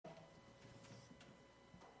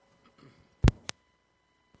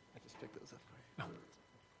pick those up for you.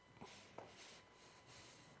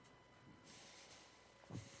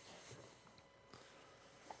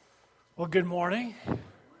 Well, good morning.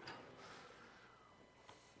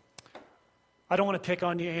 I don't want to pick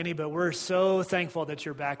on you, Annie, but we're so thankful that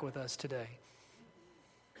you're back with us today.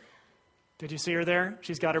 Did you see her there?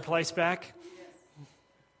 She's got her place back.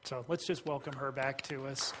 So let's just welcome her back to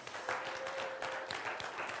us.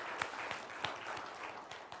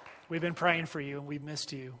 We've been praying for you, and we've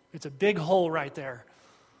missed you. It's a big hole right there.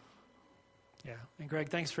 Yeah, and Greg,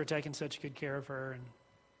 thanks for taking such good care of her, and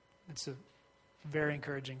it's very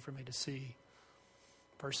encouraging for me to see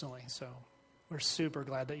personally. So we're super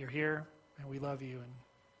glad that you're here, and we love you, and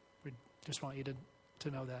we just want you to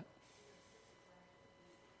know that.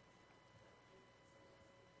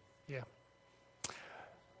 Yeah.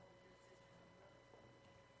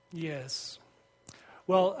 Yes.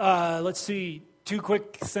 Well, let's see. 2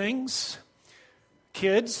 quick things.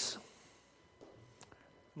 Kids,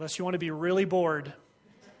 unless you want to be really bored.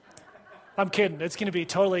 I'm kidding. It's going to be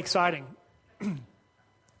totally exciting. You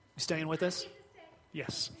staying with us?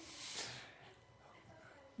 Yes.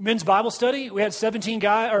 Men's Bible study. We had 15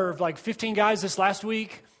 guys this last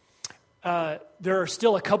week. There are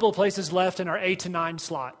still a couple of places left in our 8 to 9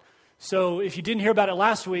 slot. So if you didn't hear about it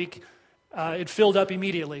last week, it filled up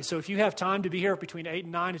immediately. So if you have time to be here between 8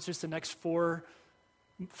 and 9, it's just the next 4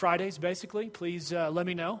 Fridays, basically. Please let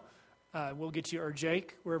me know. We'll get you, or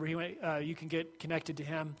Jake, wherever he went, you can get connected to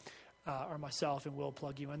him or myself, and we'll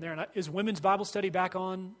plug you in there. And is Women's Bible Study back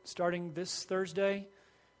on starting this Thursday?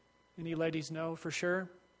 Any ladies know for sure?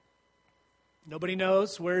 Nobody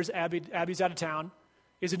knows. Where's Abby? Abby's out of town.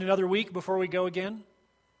 Is it another week before we go again?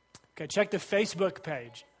 Okay, check the Facebook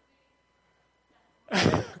page.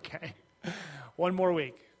 Okay. 1 more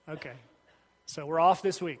week. Okay. So we're off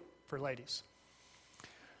this week for ladies.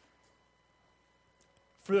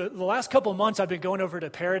 For the last couple of months, I've been going over to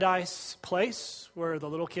Paradise Place, where the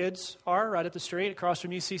little kids are, right up the street, across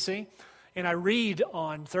from UCC, and I read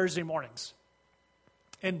on Thursday mornings.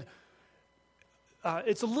 And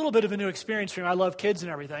it's a little bit of a new experience for me. I love kids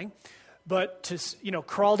and everything, but to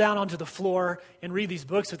crawl down onto the floor and read these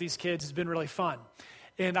books with these kids has been really fun.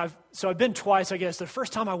 And I've been twice, I guess. The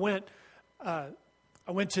first time I went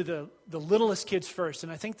to the littlest kids first,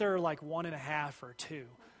 and I think they're like 1.5 or 2.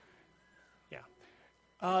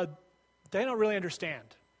 Yeah. They don't really understand.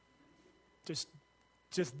 Just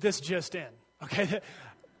in, okay?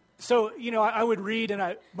 So, I would read,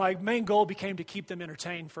 and my main goal became to keep them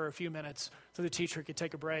entertained for a few minutes so the teacher could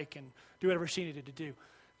take a break and do whatever she needed to do.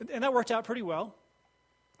 And that worked out pretty well.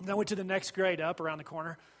 And I went to the next grade up around the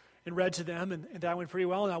corner and read to them, and that went pretty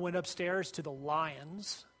well. And I went upstairs to the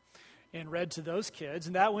Lions and read to those kids,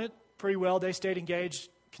 and that went pretty well. They stayed engaged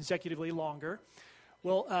consecutively longer.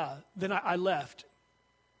 Well, then I left.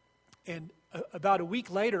 And about a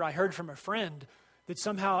week later, I heard from a friend that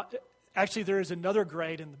somehow, actually there is another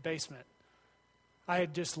grade in the basement. I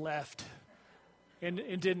had just left and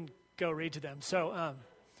didn't go read to them. So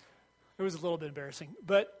it was a little bit embarrassing.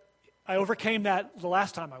 But I overcame that the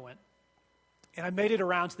last time I went. And I made it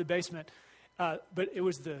around to the basement, but it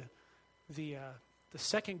was the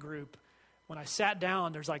second group. When I sat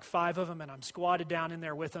down, there's like 5 of them, and I'm squatted down in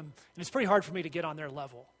there with them, and it's pretty hard for me to get on their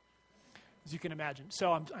level, as you can imagine.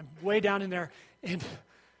 So I'm way down in there, and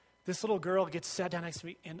this little girl gets sat down next to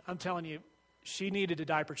me, and I'm telling you, she needed a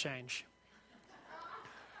diaper change.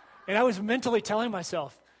 And I was mentally telling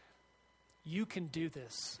myself, you can do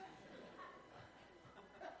this.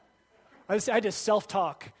 I had to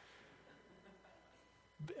self-talk.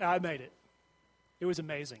 I made it. It was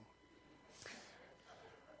amazing.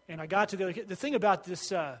 And I got to the thing about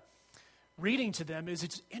this reading to them is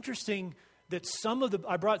it's interesting that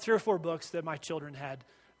I brought 3 or 4 books that my children had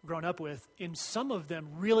grown up with, and some of them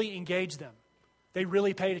really engaged them. They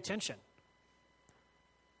really paid attention.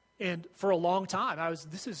 And for a long time,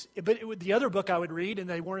 the other book I would read, and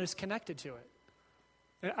they weren't as connected to it.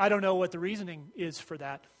 And I don't know what the reasoning is for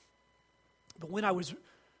that. But when I was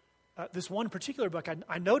this one particular book,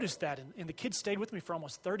 I noticed that, and the kids stayed with me for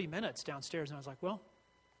almost 30 minutes downstairs, and I was like, well,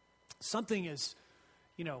 something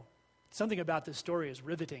about this story is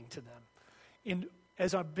riveting to them. And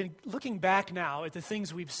as I've been looking back now at the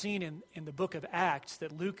things we've seen in the book of Acts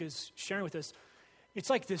that Luke is sharing with us, it's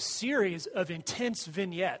like this series of intense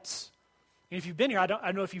vignettes. And if you've been here, I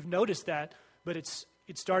don't know if you've noticed that, but it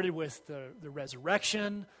started with the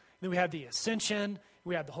resurrection, then we have the ascension,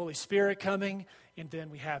 we have the Holy Spirit coming, and then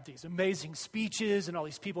we have these amazing speeches and all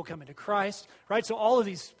these people coming to Christ, right? So all of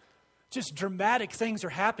these just dramatic things are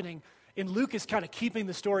happening, and Luke is kind of keeping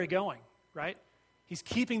the story going, right? He's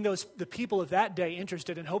keeping the people of that day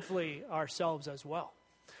interested, and hopefully ourselves as well.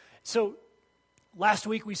 So last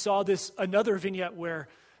week we saw another vignette where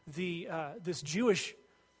this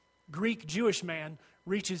Greek Jewish man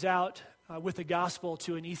reaches out with the gospel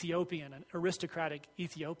to an Ethiopian, an aristocratic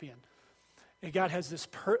Ethiopian. And God has this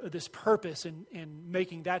purpose in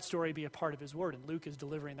making that story be a part of his word, and Luke is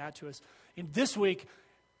delivering that to us. And this week,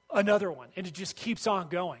 another one, and it just keeps on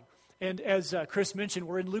going. And as Chris mentioned,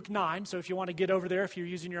 we're in Luke 9, so if you want to get over there, if you're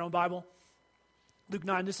using your own Bible, Luke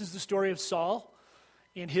 9, this is the story of Saul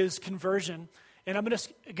and his conversion. And I'm going to,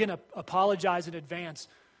 again, apologize in advance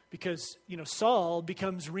because, Saul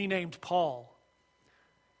becomes renamed Paul.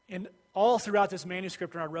 And all throughout this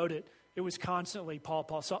manuscript when I wrote it, it was constantly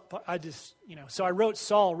Paul. So I wrote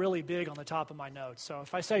Saul really big on the top of my notes. So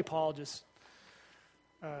if I say Paul, just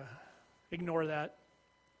ignore that.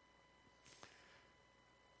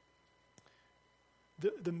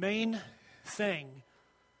 The main thing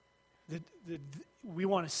that we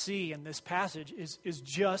want to see in this passage is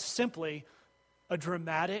just simply a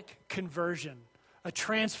dramatic conversion, a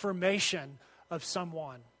transformation of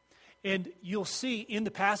someone. And you'll see in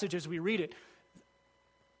the passage as we read it,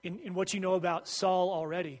 in what you know about Saul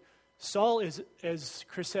already, Saul is, as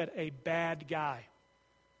Chris said, a bad guy.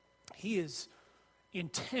 He is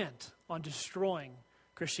intent on destroying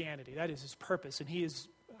Christianity. That is his purpose, and he is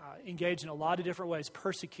engaged in a lot of different ways,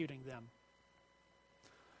 persecuting them.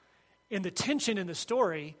 And the tension in the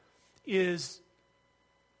story is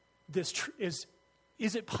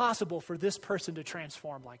it possible for this person to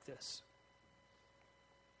transform like this?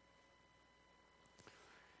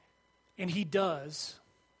 And he does.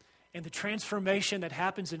 And the transformation that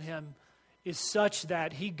happens in him is such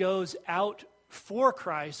that he goes out for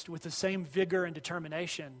Christ with the same vigor and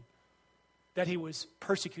determination that he was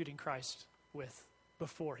persecuting Christ with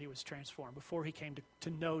before he was transformed, before he came to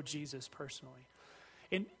know Jesus personally.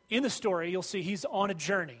 In the story, you'll see he's on a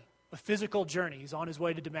journey, a physical journey. He's on his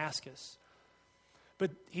way to Damascus.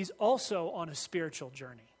 But he's also on a spiritual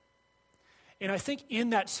journey. And I think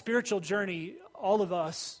in that spiritual journey, all of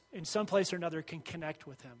us, in some place or another, can connect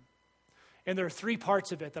with him. And there are three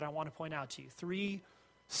parts of it that I want to point out to you. Three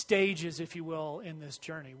stages, if you will, in this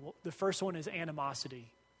journey. Well, the first one is animosity.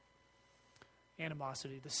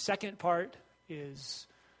 Animosity. The second part is,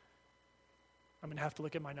 I'm going to have to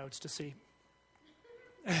look at my notes to see.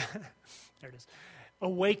 There it is.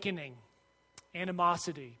 Awakening.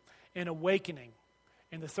 Animosity and awakening.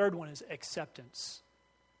 And the third one is acceptance.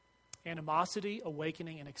 Animosity,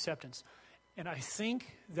 awakening, and acceptance. And I think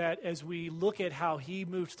that as we look at how he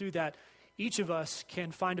moved through that, each of us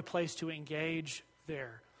can find a place to engage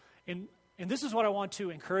there. And this is what I want to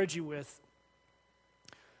encourage you with.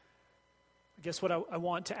 I guess what I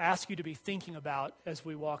want to ask you to be thinking about as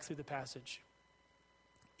we walk through the passage.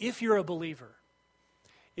 If you're a believer,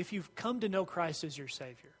 if you've come to know Christ as your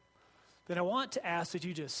Savior, then I want to ask that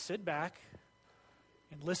you just sit back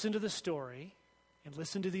and listen to the story and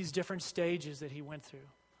listen to these different stages that he went through.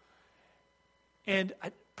 And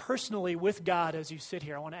personally, with God, as you sit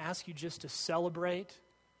here, I want to ask you just to celebrate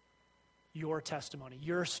your testimony,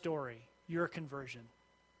 your story, your conversion.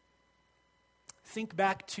 Think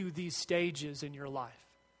back to these stages in your life.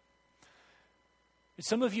 And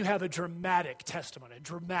some of you have a dramatic testimony, a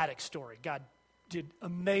dramatic story. God did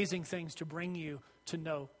amazing things to bring you to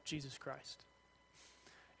know Jesus Christ.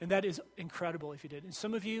 And that is incredible if you did. And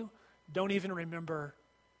some of you don't even remember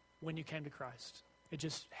when you came to Christ. It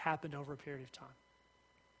just happened over a period of time.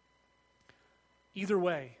 Either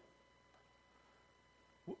way,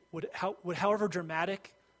 however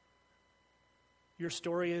dramatic your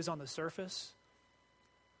story is on the surface,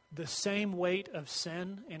 the same weight of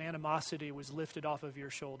sin and animosity was lifted off of your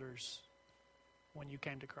shoulders when you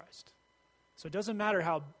came to Christ. So it doesn't matter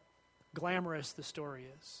how glamorous the story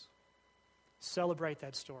is. Celebrate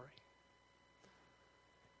that story.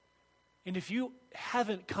 And if you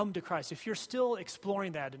haven't come to Christ, if you're still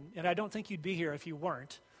exploring that, and I don't think you'd be here if you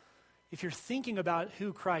weren't, if you're thinking about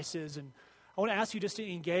who Christ is, and I want to ask you just to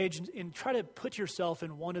engage and try to put yourself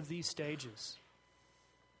in one of these stages.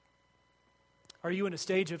 Are you in a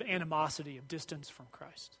stage of animosity, of distance from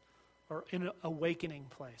Christ? Or in an awakening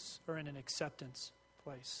place? Or in an acceptance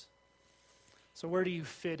place? So where do you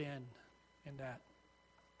fit in that?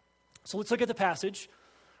 So let's look at the passage.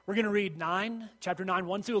 We're going to read chapter 9,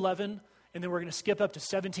 1 through 11, and then we're going to skip up to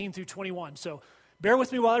 17 through 21. So bear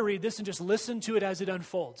with me while I read this and just listen to it as it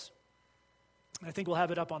unfolds. I think we'll have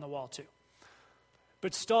it up on the wall too.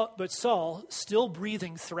 But Saul, still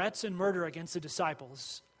breathing threats and murder against the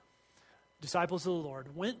disciples of the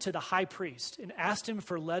Lord, went to the high priest and asked him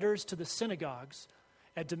for letters to the synagogues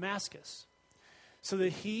at Damascus, so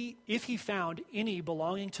that if he found any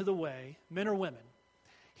belonging to the way, men or women,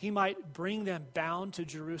 he might bring them bound to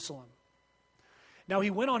Jerusalem. Now he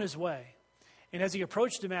went on his way, and as he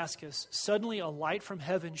approached Damascus, suddenly a light from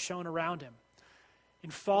heaven shone around him.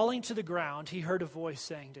 And falling to the ground, he heard a voice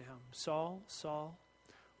saying to him, Saul, Saul,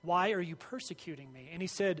 why are you persecuting me? And he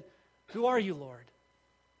said, Who are you, Lord?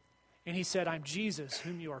 And he said, I'm Jesus,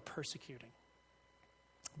 whom you are persecuting.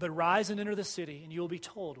 But rise and enter the city, and you will be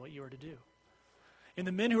told what you are to do. And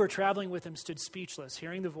the men who were traveling with him stood speechless,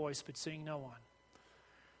 hearing the voice, but seeing no one.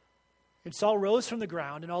 And Saul rose from the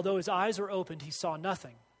ground, and although his eyes were opened, he saw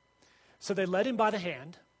nothing. So they led him by the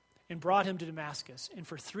hand and brought him to Damascus. And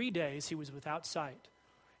for 3 days he was without sight,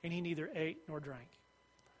 and he neither ate nor drank.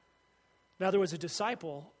 Now there was a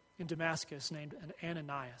disciple in Damascus named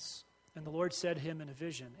Ananias. And the Lord said to him in a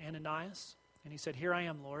vision, Ananias? And he said, Here I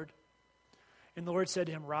am, Lord. And the Lord said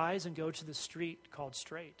to him, Rise and go to the street called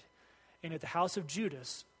Straight. And at the house of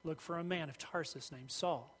Judas, look for a man of Tarsus named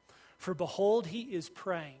Saul. For behold, he is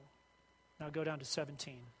praying. Now go down to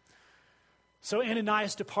 17. So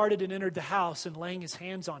Ananias departed and entered the house, and laying his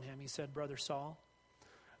hands on him, he said, Brother Saul,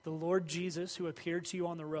 the Lord Jesus, who appeared to you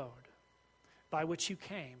on the road by which you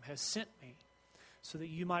came, has sent me so that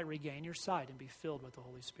you might regain your sight and be filled with the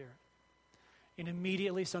Holy Spirit. And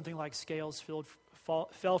immediately something like scales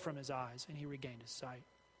fell from his eyes, and he regained his sight.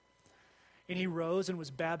 And he rose and was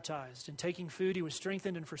baptized, and taking food he was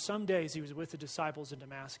strengthened, and for some days he was with the disciples in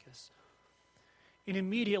Damascus. And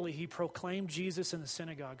immediately he proclaimed Jesus in the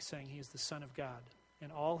synagogue, saying, He is the Son of God.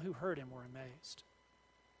 And all who heard him were amazed.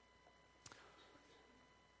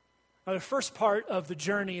 Now, the first part of the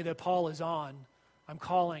journey that Paul is on, I'm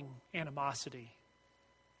calling animosity.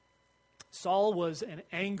 Saul was an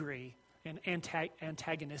angry and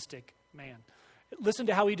antagonistic man. Listen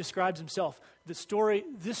to how he describes himself. This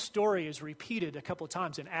story is repeated a couple of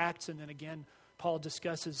times in Acts, and then again, Paul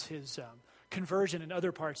discusses his conversion in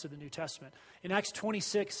other parts of the New Testament. In Acts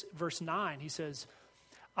 26, verse 9, he says,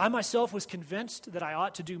 I myself was convinced that I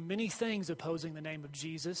ought to do many things opposing the name of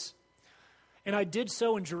Jesus, and I did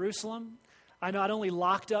so in Jerusalem. I not only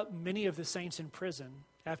locked up many of the saints in prison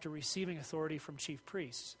after receiving authority from chief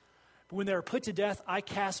priests, but when they were put to death, I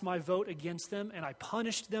cast my vote against them, and I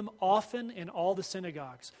punished them often in all the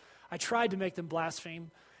synagogues. I tried to make them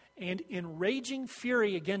blaspheme, and in raging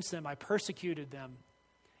fury against them, I persecuted them,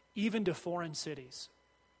 even to foreign cities.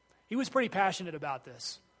 He was pretty passionate about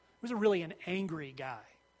this. He was really an angry guy.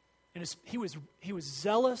 And he was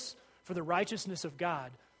zealous for the righteousness of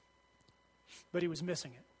God, but he was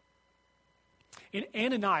missing it. In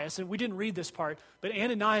Ananias, and we didn't read this part, but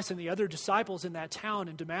Ananias and the other disciples in that town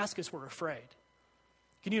in Damascus were afraid.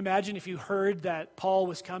 Can you imagine if you heard that Paul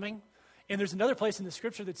was coming? And there's another place in the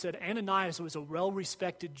scripture that said Ananias was a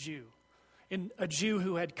well-respected Jew, and a Jew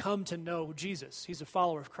who had come to know Jesus. He's a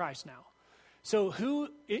follower of Christ now. So who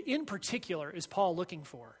in particular is Paul looking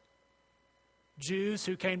for? Jews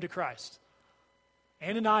who came to Christ.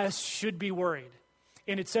 Ananias should be worried.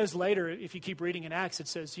 And it says later, if you keep reading in Acts, it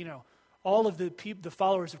says, all of the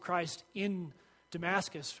followers of Christ in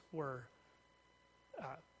Damascus were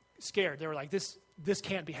scared. They were like, this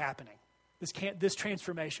can't be happening. This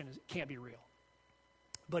transformation can't be real.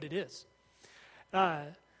 But it is. Now,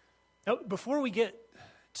 before we get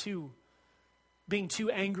to being too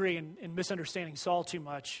angry and misunderstanding Saul too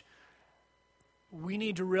much, we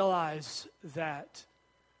need to realize that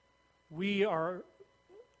we are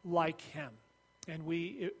like him, and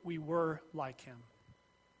we were like him.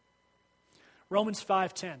 Romans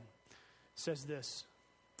 5:10 says this,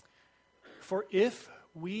 For if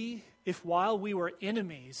while we were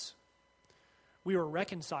enemies, we were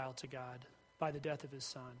reconciled to God by the death of his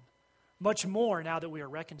Son, much more now that we are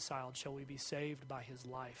reconciled shall we be saved by his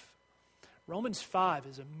life. Romans 5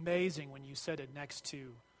 is amazing when you set it next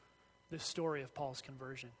to the story of Paul's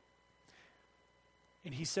conversion.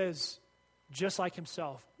 And he says, just like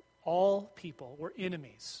himself, all people were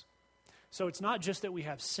enemies. So it's not just that we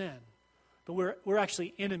have sin, but we're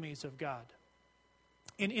actually enemies of God.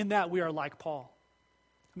 And in that we are like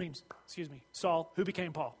Saul, who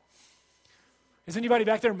became Paul. Is anybody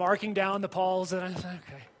back there marking down the Pauls?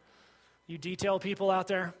 Okay. You detail people out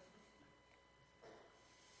there?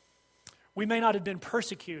 We may not have been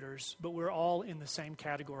persecutors, but we're all in the same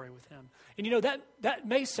category with him. And that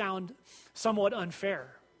may sound somewhat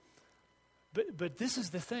unfair. But this is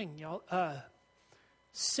the thing, y'all.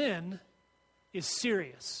 Sin is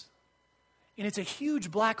serious. And it's a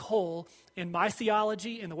huge black hole in my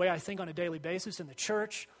theology, in the way I think on a daily basis, in the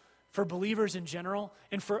church, for believers in general,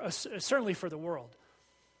 and for certainly for the world.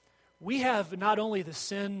 We have not only the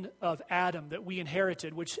sin of Adam that we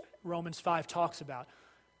inherited, which Romans 5 talks about.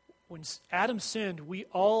 When Adam sinned, we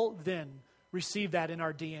all then received that in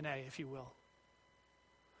our DNA, if you will.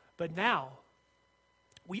 But now,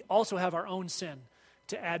 we also have our own sin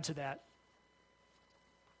to add to that.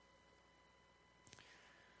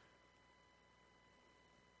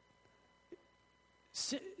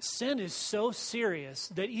 Sin is so serious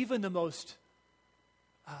that even the most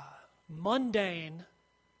mundane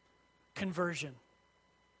conversion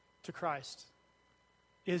to Christ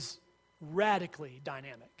is radically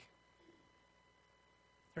dynamic.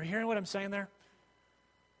 Are you hearing what I'm saying there?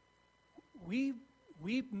 We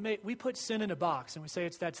put sin in a box and we say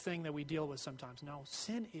it's that thing that we deal with sometimes. No,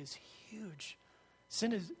 sin is huge.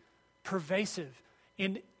 Sin is pervasive.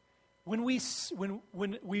 And when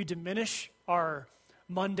we diminish our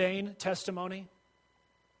mundane testimony,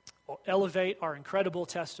 or elevate our incredible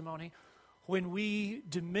testimony, when we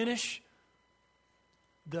diminish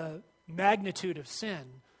the magnitude of sin,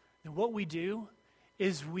 then what we do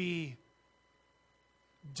is we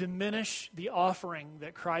diminish the offering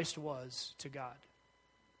that Christ was to God.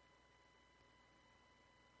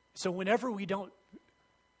 So whenever we don't,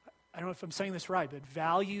 I don't know if I'm saying this right, but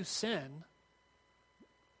value sin,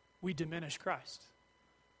 we diminish Christ.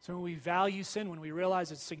 So when we value sin, when we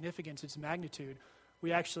realize its significance, its magnitude,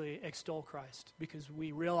 we actually extol Christ because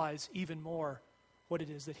we realize even more what it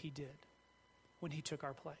is that he did when he took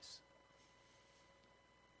our place.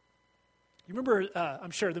 You remember,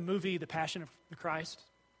 I'm sure, the movie The Passion of the Christ?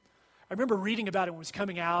 I remember reading about it when it was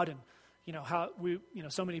coming out and how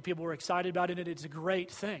so many people were excited about it, and it's a great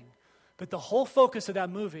thing. But the whole focus of that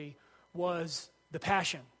movie was the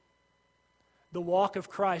passion, the walk of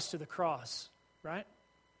Christ to the cross, right?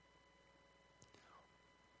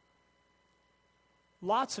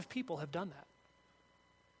 Lots of people have done that.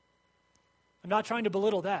 I'm not trying to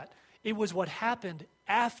belittle that. It was what happened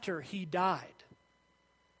after he died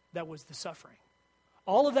that was the suffering.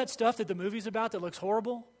 All of that stuff that the movie's about that looks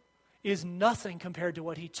horrible is nothing compared to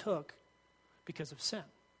what he took because of sin.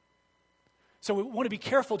 So we want to be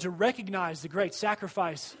careful to recognize the great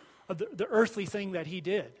sacrifice of the earthly thing that he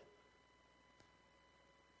did.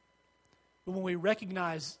 But when we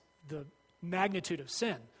recognize the magnitude of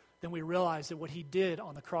sin, then we realize that what he did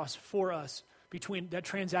on the cross for us, between that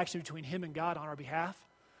transaction between him and God on our behalf,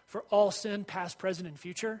 for all sin, past, present, and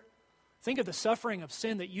future. Think of the suffering of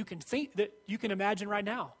sin that you can imagine right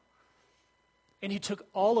now. And he took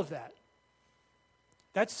all of that.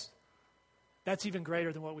 That's even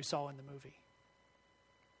greater than what we saw in the movie.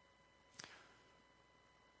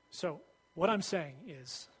 So, what I'm saying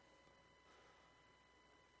is,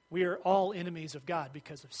 we are all enemies of God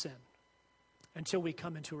because of sin, until we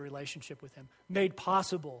come into a relationship with him, made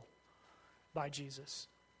possible by Jesus.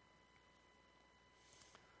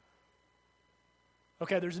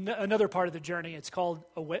 Okay, there's another part of the journey. It's called,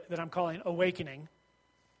 that I'm calling awakening.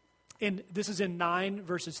 And this is in 9,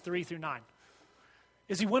 verses 3 through 9.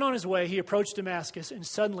 As he went on his way, he approached Damascus, and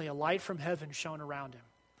suddenly a light from heaven shone around him.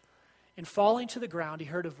 And falling to the ground, he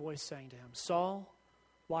heard a voice saying to him, "Saul,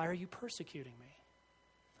 why are you persecuting me?"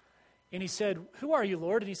 And he said, "Who are you,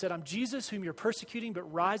 Lord?" And he said, "I'm Jesus, whom you're persecuting,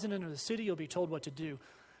 but rise and enter the city, you'll be told what to do."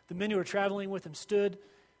 The men who were traveling with him stood,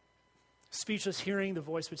 speechless, hearing the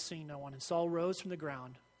voice but seeing no one. And Saul rose from the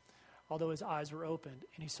ground, although his eyes were opened,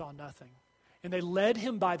 and he saw nothing. And they led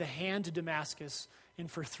him by the hand to Damascus,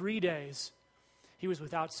 and for 3 days he was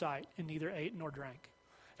without sight, and neither ate nor drank.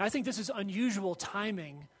 And I think this is unusual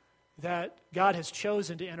timing that God has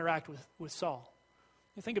chosen to interact with Saul.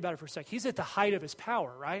 You think about it for a sec. He's at the height of his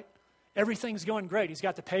power, right? Everything's going great. He's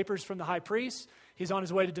got the papers from the high priest. He's on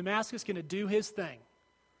his way to Damascus, going to do his thing.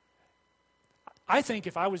 I think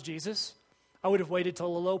if I was Jesus, I would have waited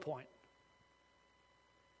till the low point.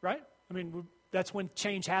 Right? I mean, that's when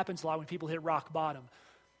change happens a lot, when people hit rock bottom.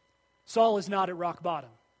 Saul is not at rock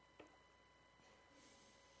bottom.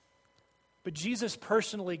 But Jesus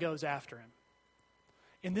personally goes after him.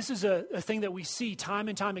 And this is a thing that we see time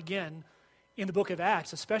and time again in the book of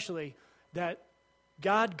Acts, especially, that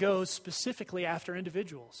God goes specifically after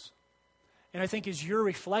individuals. And I think as you're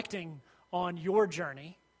reflecting on your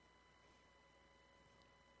journey,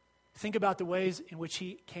 think about the ways in which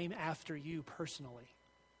he came after you personally.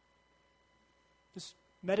 Just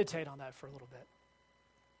meditate on that for a little bit.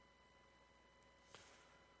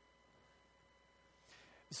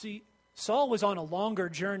 See, Saul was on a longer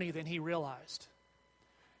journey than he realized.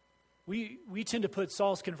 We tend to put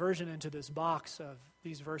Saul's conversion into this box of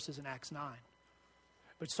these verses in Acts 9.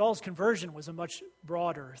 But Saul's conversion was a much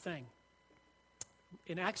broader thing.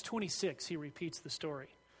 In Acts 26, he repeats the story.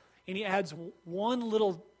 And he adds one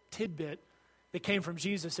little tidbit that came from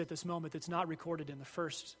Jesus at this moment that's not recorded in the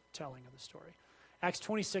first telling of the story. Acts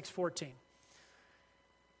 26:14.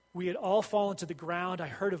 "We had all fallen to the ground. I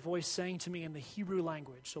heard a voice saying to me in the Hebrew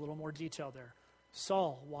language," so a little more detail there,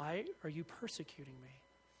 Saul, why are you persecuting me?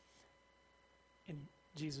 And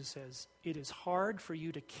Jesus says, it is hard for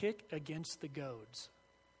you to kick against the goads.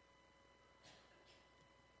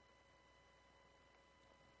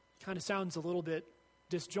 Kind of sounds a little bit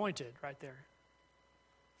disjointed right there.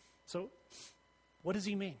 So, what does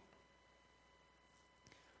he mean?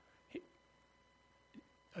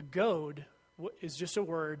 A goad is just a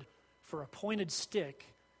word for a pointed stick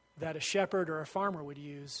that a shepherd or a farmer would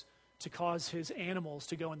use to cause his animals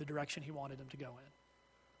to go in the direction he wanted them to go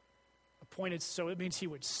in. Pointed, so it means he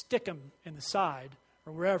would stick them in the side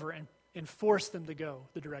or wherever and force them to go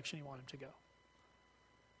the direction he wanted them to go.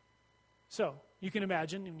 So you can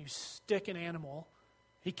imagine when you stick an animal,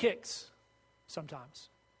 he kicks sometimes,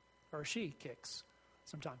 or she kicks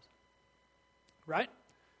sometimes, right?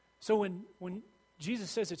 So when Jesus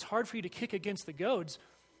says it's hard for you to kick against the goads,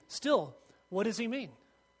 still, what does he mean?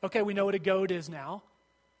 Okay, we know what a goad is now.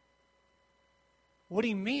 What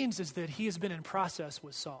he means is that he has been in process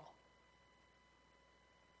with Saul.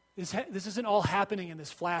 This isn't all happening in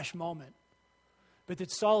this flash moment, but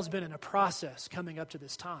that Saul's been in a process coming up to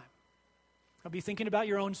this time. I'll be thinking about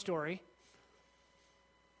your own story.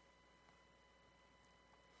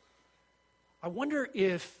 I wonder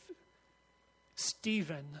if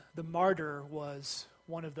Stephen, the martyr, was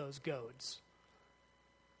one of those goads.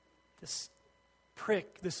 This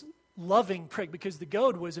prick, this loving prick, because the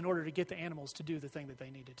goad was in order to get the animals to do the thing that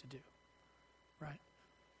they needed to do, right?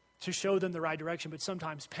 To show them the right direction, but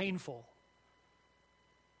sometimes painful.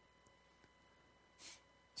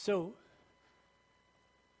 So,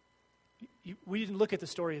 we didn't look at the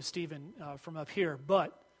story of Stephen from up here,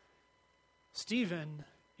 but Stephen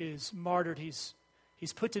is martyred. He's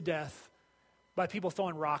put to death by people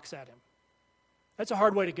throwing rocks at him. That's a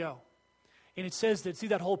hard way to go. And it says that, see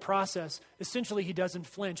that whole process, essentially he doesn't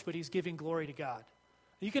flinch, but he's giving glory to God.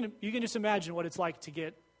 You can just imagine what it's like to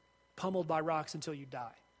get pummeled by rocks until you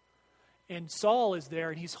die. And Saul is there,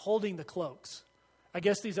 and he's holding the cloaks. I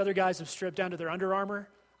guess these other guys have stripped down to their Under Armour.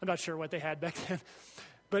 I'm not sure what they had back then.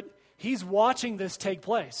 But he's watching this take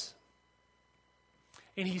place.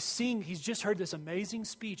 And he's just heard this amazing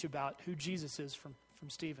speech about who Jesus is from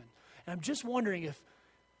Stephen. And I'm just wondering if,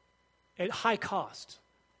 at high cost,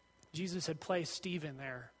 Jesus had placed Stephen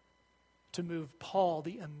there to move Paul,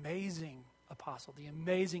 the amazing apostle, the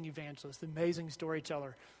amazing evangelist, the amazing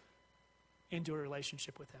storyteller, into a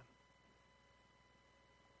relationship with him.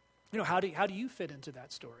 You know, how do you fit into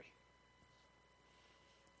that story?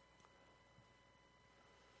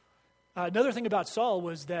 Another thing about Saul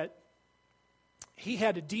was that he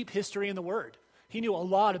had a deep history in the Word. He knew a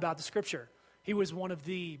lot about the Scripture. He was one of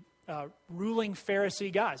the ruling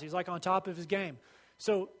Pharisee guys. He's like on top of his game.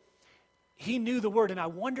 So he knew the Word, and I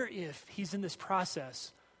wonder if he's in this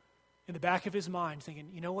process in the back of his mind thinking,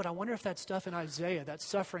 you know what, I wonder if that stuff in Isaiah, that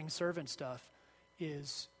suffering servant stuff,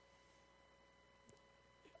 is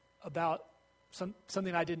about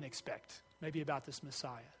something I didn't expect, maybe about this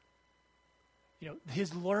Messiah. You know,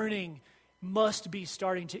 his learning must be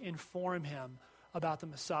starting to inform him about the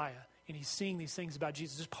Messiah, and he's seeing these things about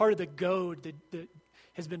Jesus. It's part of the goad that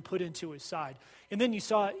has been put into his side. And then you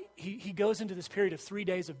saw he goes into this period of 3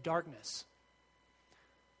 days of darkness.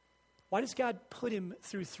 Why does God put him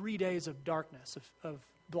through 3 days of darkness, of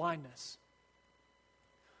blindness?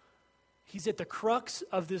 He's at the crux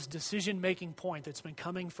of this decision-making point that's been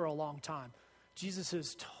coming for a long time. Jesus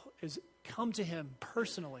has come to him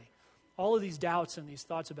personally. All of these doubts and these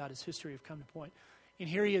thoughts about his history have come to point. And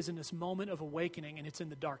here he is in this moment of awakening, and it's in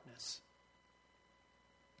the darkness.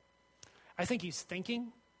 I think he's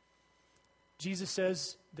thinking. Jesus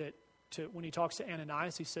says that when he talks to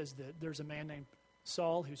Ananias, he says that there's a man named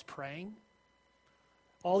Saul who's praying.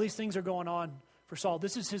 All these things are going on for Saul.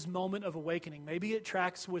 This is his moment of awakening. Maybe it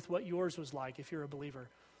tracks with what yours was like if you're a believer.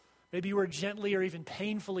 Maybe you were gently or even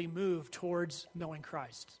painfully moved towards knowing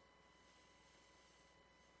Christ.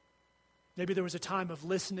 Maybe there was a time of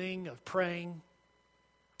listening, of praying,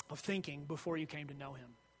 of thinking before you came to know him.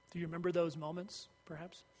 Do you remember those moments,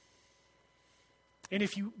 perhaps? And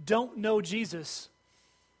if you don't know Jesus,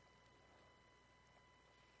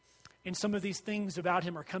 and some of these things about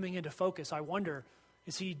him are coming into focus, I wonder,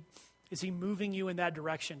 is he moving you in that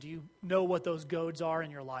direction? Do you know what those goads are in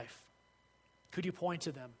your life? Could you point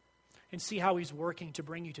to them and see how he's working to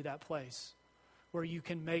bring you to that place where you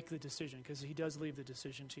can make the decision? Because he does leave the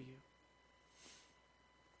decision to you.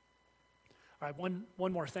 All right,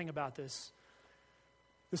 one more thing about this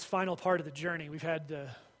final part of the journey. We've had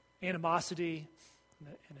animosity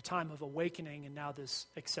and a time of awakening, and now this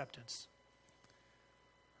acceptance.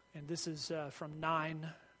 And this is from 9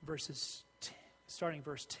 verses, starting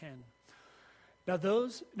verse 10. Now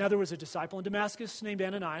there was a disciple in Damascus named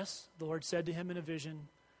Ananias. The Lord said to him in a vision,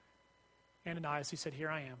 Ananias, he said, "Here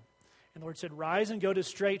I am." And the Lord said, "Rise and go to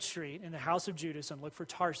Straight Street in the house of Judas and look for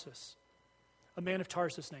Tarsus, a man of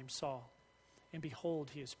Tarsus named Saul. And behold,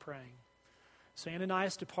 he is praying." So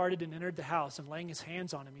Ananias departed and entered the house, and laying his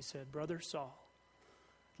hands on him, he said, "Brother Saul,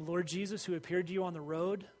 the Lord Jesus, who appeared to you on the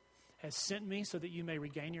road, has sent me so that you may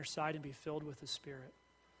regain your sight and be filled with the Spirit."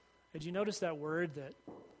 Did you notice that word that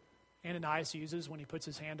Ananias uses when he puts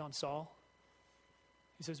his hand on Saul?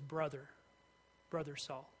 He says, brother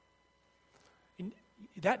Saul. And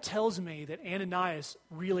that tells me that Ananias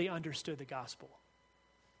really understood the gospel.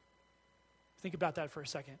 Think about that for a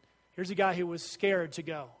second. Here's a guy who was scared to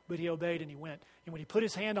go, but he obeyed and he went. And when he put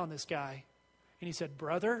his hand on this guy and he said,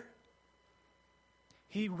 "Brother,"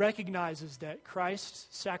 he recognizes that Christ's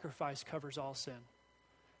sacrifice covers all sin.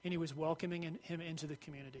 And he was welcoming him into the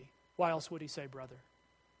community. Why else would he say brother?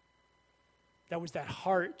 That was that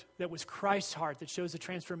heart, that was Christ's heart that shows the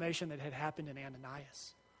transformation that had happened in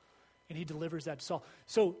Ananias. And he delivers that to Saul.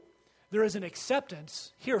 So there is an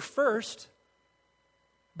acceptance here first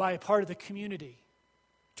by a part of the community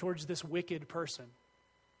towards this wicked person,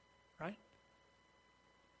 right?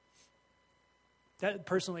 That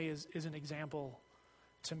personally is an example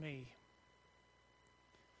to me.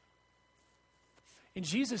 And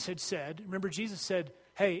Jesus had said, remember Jesus said,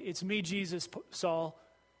 "Hey, it's me, Jesus, Saul.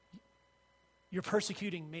 You're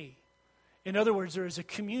persecuting me." In other words, there is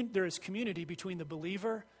community between the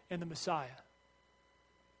believer and the Messiah.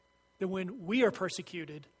 That when we are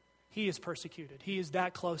persecuted, he is persecuted. He is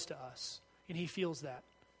that close to us, and he feels that.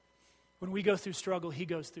 When we go through struggle, he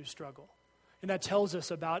goes through struggle. And that tells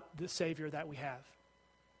us about the Savior that we have.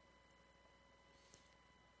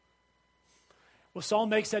 Well, Saul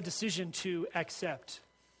makes that decision to accept.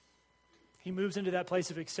 He moves into that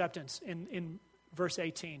place of acceptance. In verse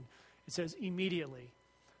 18, it says, immediately,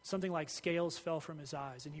 something like scales fell from his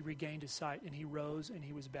eyes, and he regained his sight, and he rose, and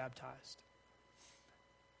he was baptized.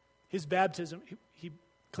 His baptism,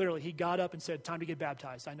 he got up and said, "Time to get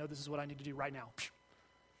baptized. I know this is what I need to do right now."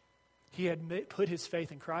 He had put his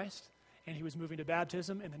faith in Christ, and he was moving to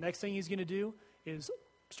baptism, and the next thing he's going to do is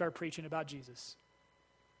start preaching about Jesus.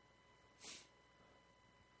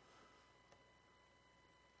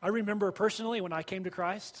 I remember personally when I came to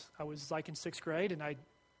Christ, I was like in 6th grade, and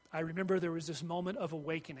I remember there was this moment of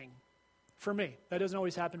awakening for me. That doesn't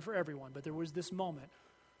always happen for everyone, but there was this moment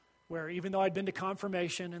where even though I'd been to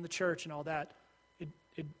confirmation in the church and all that,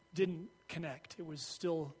 it didn't connect. I was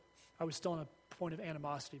still in a point of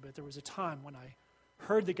animosity, but there was a time when I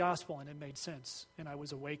heard the gospel and it made sense, and I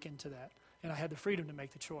was awakened to that, and I had the freedom to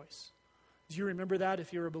make the choice. Do you remember that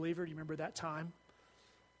if you're a believer? Do you remember that time?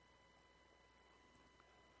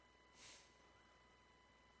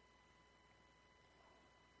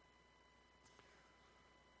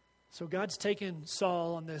 So God's taken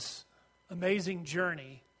Saul on this amazing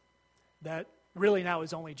journey that really now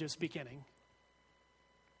is only just beginning.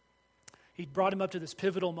 He brought him up to this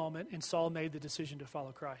pivotal moment, and Saul made the decision to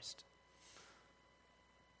follow Christ.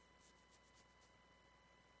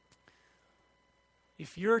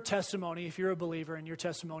 If your testimony, if you're a believer and your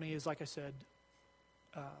testimony is, like I said,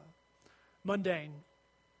 mundane,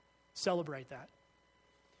 celebrate that.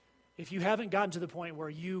 If you haven't gotten to the point where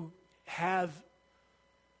you have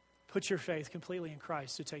put your faith completely in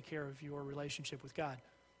Christ to take care of your relationship with God,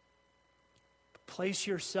 place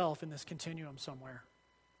yourself in this continuum somewhere.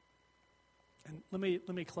 And let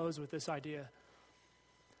me close with this idea.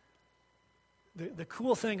 The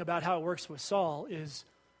cool thing about how it works with Saul is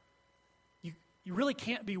you really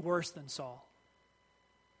can't be worse than Saul.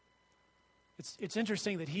 It's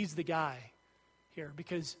interesting that he's the guy here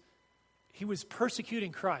because he was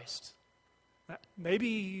persecuting Christ. Maybe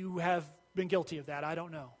you have been guilty of that, I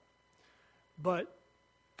don't know. But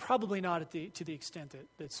probably not to the extent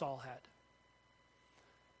that Saul had.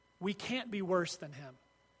 We can't be worse than him.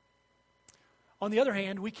 On the other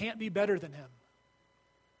hand, we can't be better than him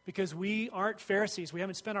because we aren't Pharisees. We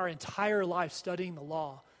haven't spent our entire life studying the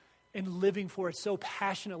law and living for it so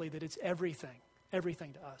passionately that it's everything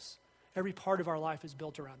to us. Every part of our life is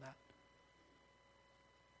built around that.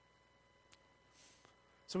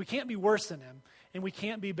 So we can't be worse than him, and we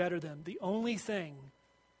can't be better than him. The only thing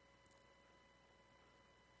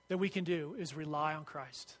that we can do is rely on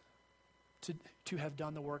Christ to have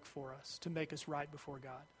done the work for us, to make us right before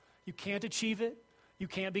God. You can't achieve it. You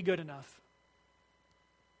can't be good enough.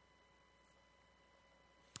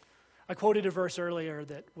 I quoted a verse earlier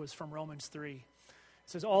that was from Romans 3. It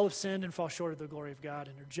says, "All have sinned and fall short of the glory of God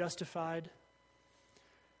and are justified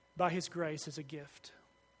by his grace as a gift."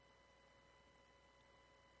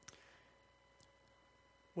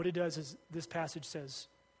 what it does is this passage says,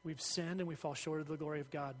 we've sinned and we fall short of the glory of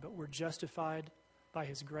God, but we're justified by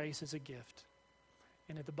his grace as a gift.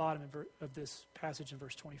 And at the bottom of this passage in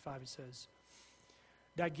verse 25, it says,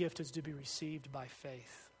 that gift is to be received by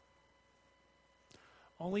faith.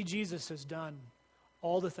 Only Jesus has done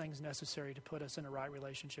all the things necessary to put us in a right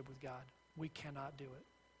relationship with God. We cannot do it.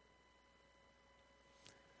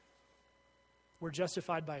 We're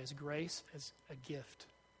justified by his grace as a gift.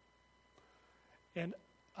 And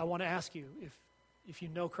I want to ask you, if you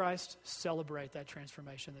know Christ, celebrate that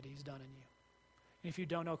transformation that he's done in you. And if you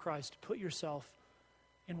don't know Christ, put yourself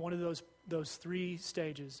in one of those three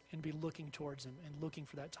stages and be looking towards him and looking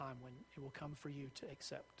for that time when it will come for you to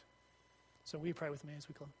accept. So will you pray with me as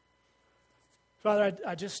we close? Father,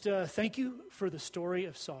 I just thank you for the story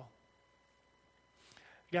of Saul.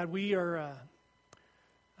 God, we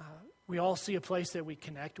all see a place that we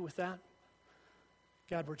connect with that.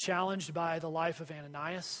 God, we're challenged by the life of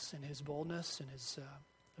Ananias and his boldness and his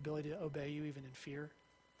ability to obey you even in fear.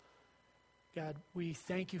 God, we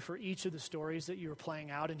thank you for each of the stories that you are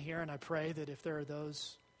playing out in here, and I pray that if there are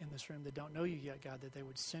those in this room that don't know you yet, God, that they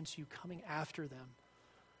would sense you coming after them,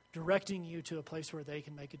 directing you to a place where they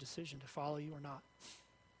can make a decision to follow you or not.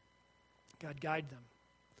 God, guide them,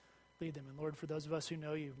 lead them. And Lord, for those of us who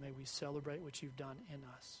know you, may we celebrate what you've done in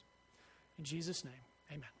us. In Jesus' name,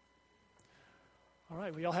 amen. All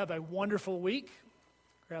right, we all have a wonderful week.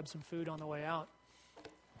 Grab some food on the way out.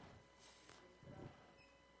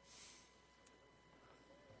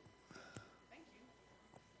 Thank you.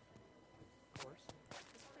 Of course.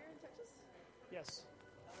 Is Claire in Texas? Yes.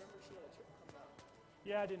 I remember she had a trip coming up.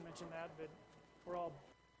 Yeah, I didn't mention that, but we're all